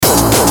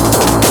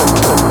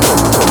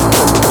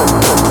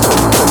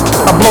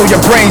blow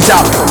your brains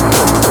out.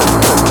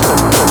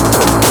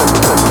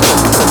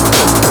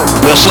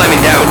 We'll slam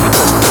it down.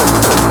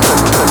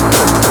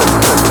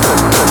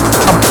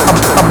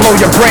 I blow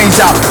your brains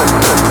out.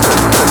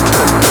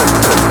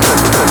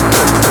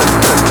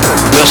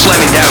 We'll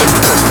slam it down.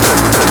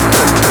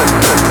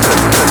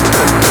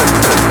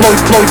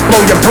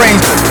 Blow your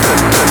brains.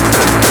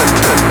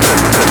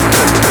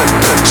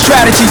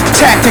 Strategy,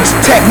 tactics,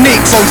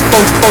 techniques.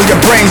 Blow your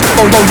brains.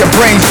 Blow your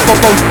brains. Blow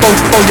your brains.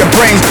 Blow your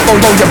brains. Blow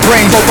your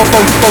brains. Blow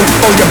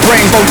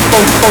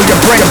your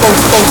brains.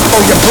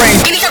 Blow your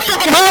brains. Give me some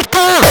fucking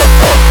hardcore.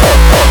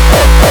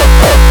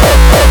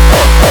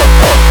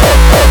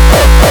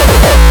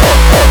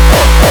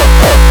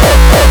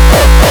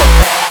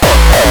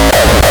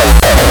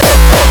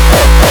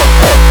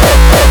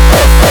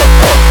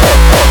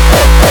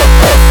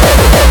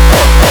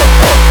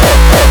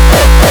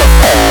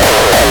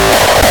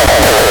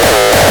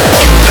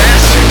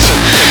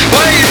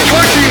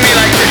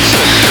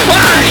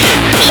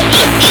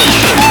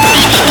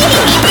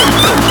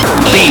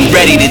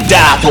 Ready to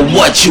die for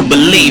what you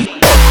believe.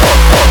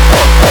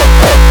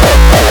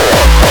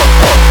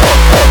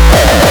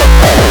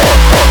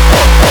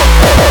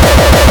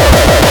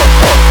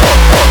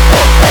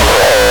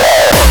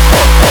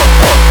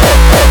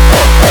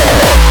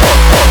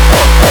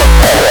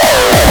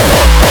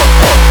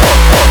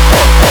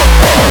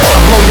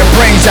 Blow your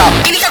brains out.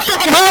 Give me some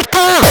fucking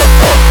hardcore.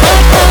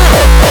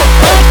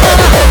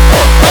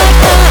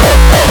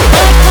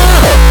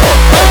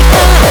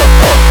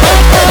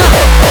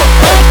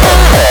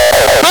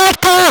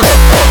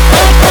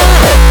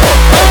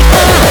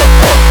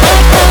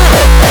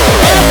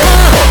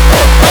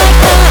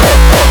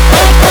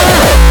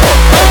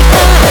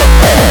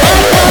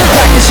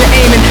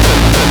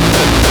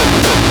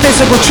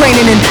 Physical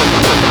training and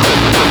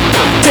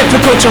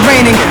difficult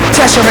terraining.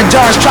 Test your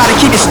endurance, try to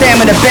keep your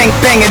stamina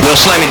banging. We'll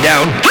slam it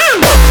down.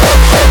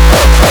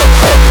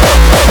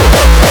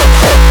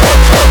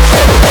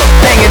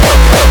 Banging.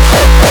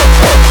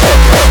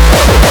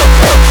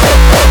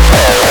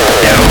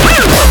 Down.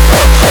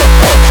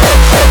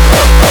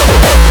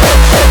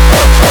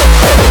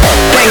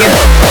 Banging.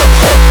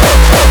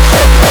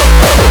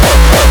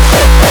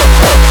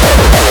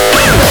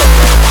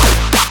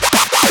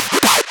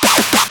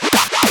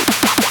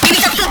 Give me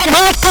some fucking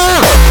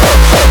hardcore.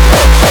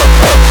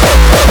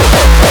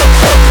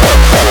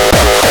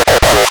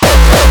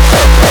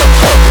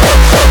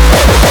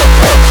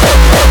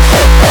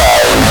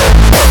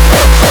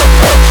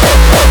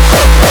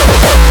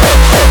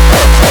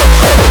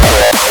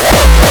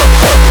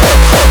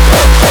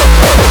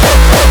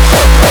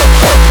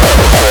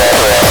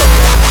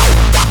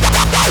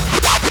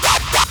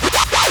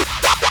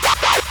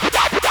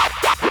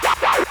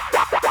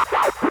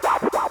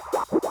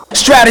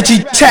 Strategy,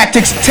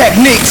 tactics,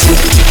 techniques.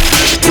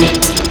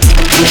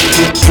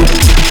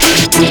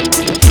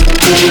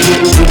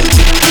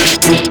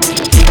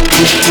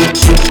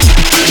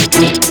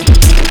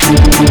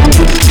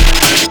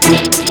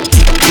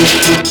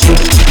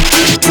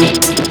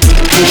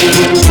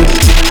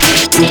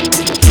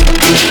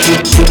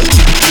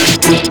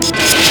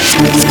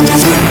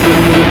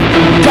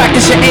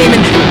 Practice your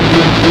aiming.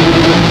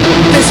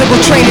 Physical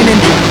training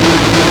and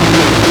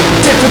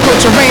difficult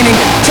terraining.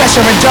 Test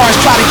your endurance,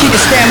 try to keep your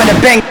stamina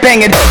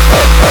banging.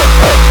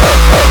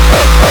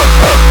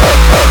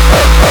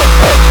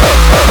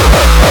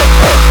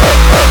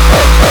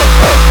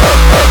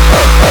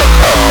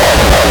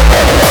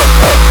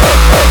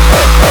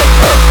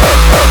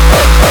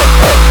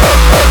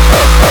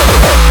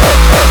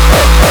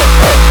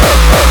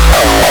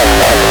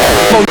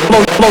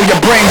 Blow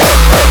your brains.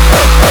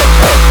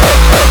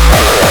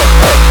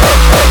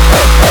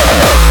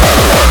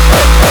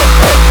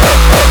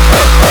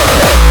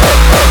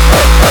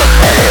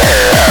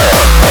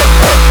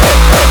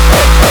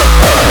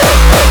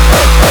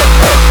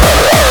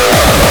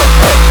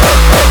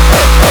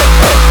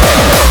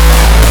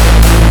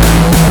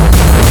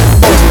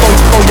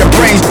 Blow your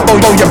brains, blow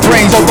your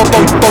brains,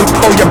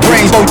 blow your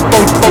brains,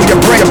 blow your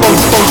brains,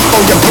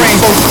 blow your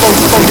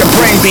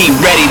brains. Be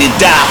ready to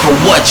die for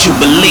what you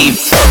believe.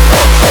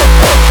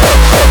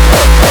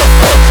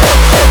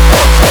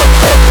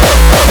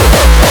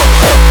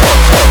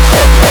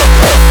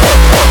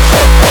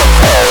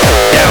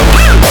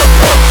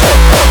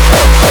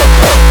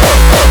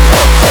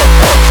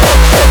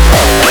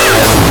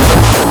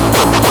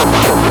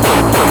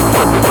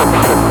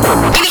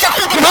 Give me some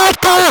fucking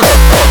hardcore.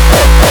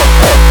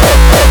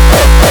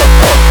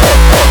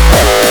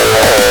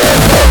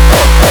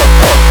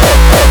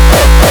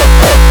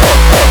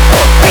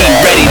 Be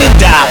ready to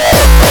die.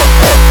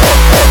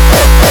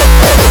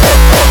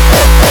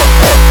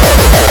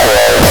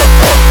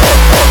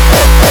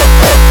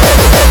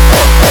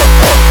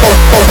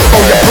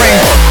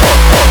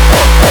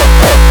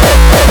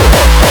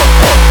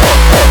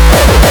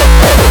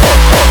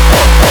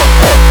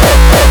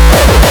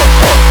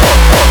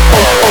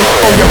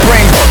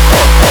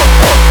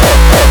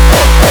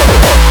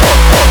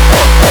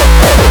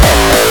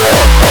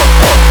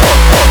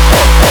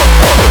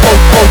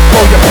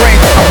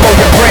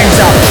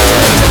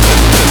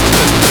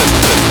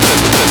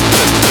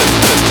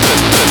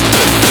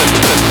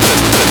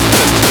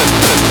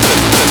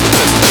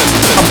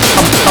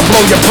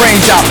 blow your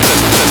brains out.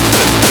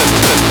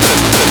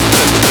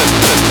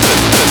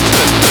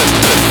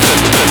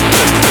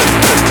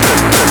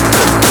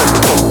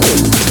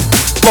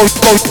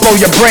 Blow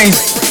your brains.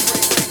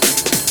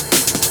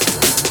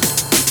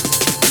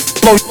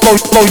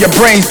 Blow your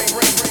brains.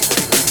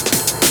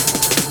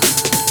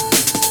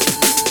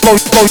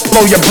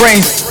 Blow your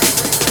brains.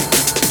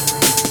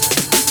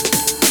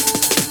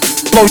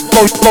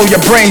 Blow your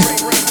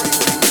brains.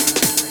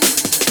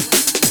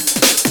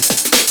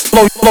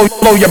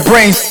 Blow your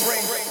brains.